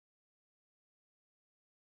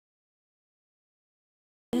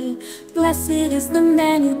Blessed is the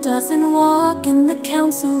man who doesn't walk in the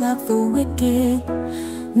counsel of the wicked,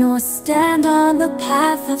 nor stand on the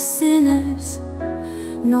path of sinners,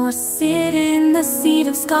 nor sit in the seat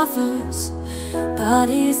of scoffers, but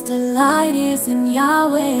his delight is in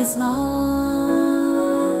Yahweh's law.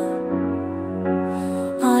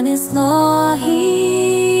 On his law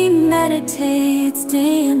he meditates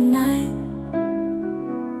day and night.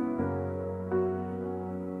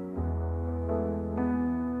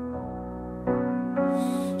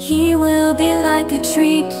 He will be like a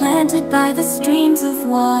tree planted by the streams of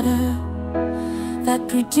water, that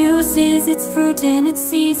produces its fruit in its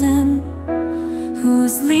season,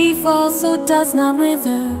 whose leaf also does not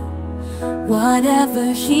wither.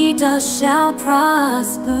 Whatever he does shall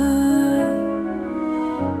prosper.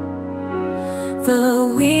 The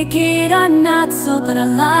wicked are not so, but are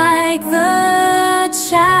like the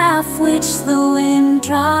chaff which the wind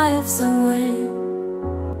drives away.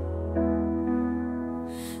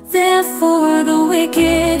 Therefore the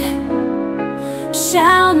wicked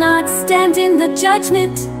shall not stand in the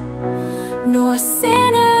judgment, nor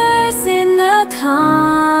sinners in the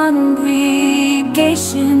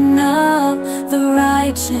congregation of the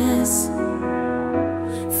righteous.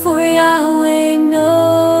 For Yahweh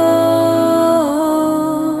knows.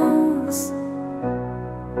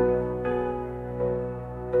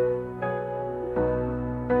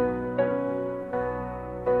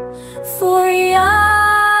 For Yahweh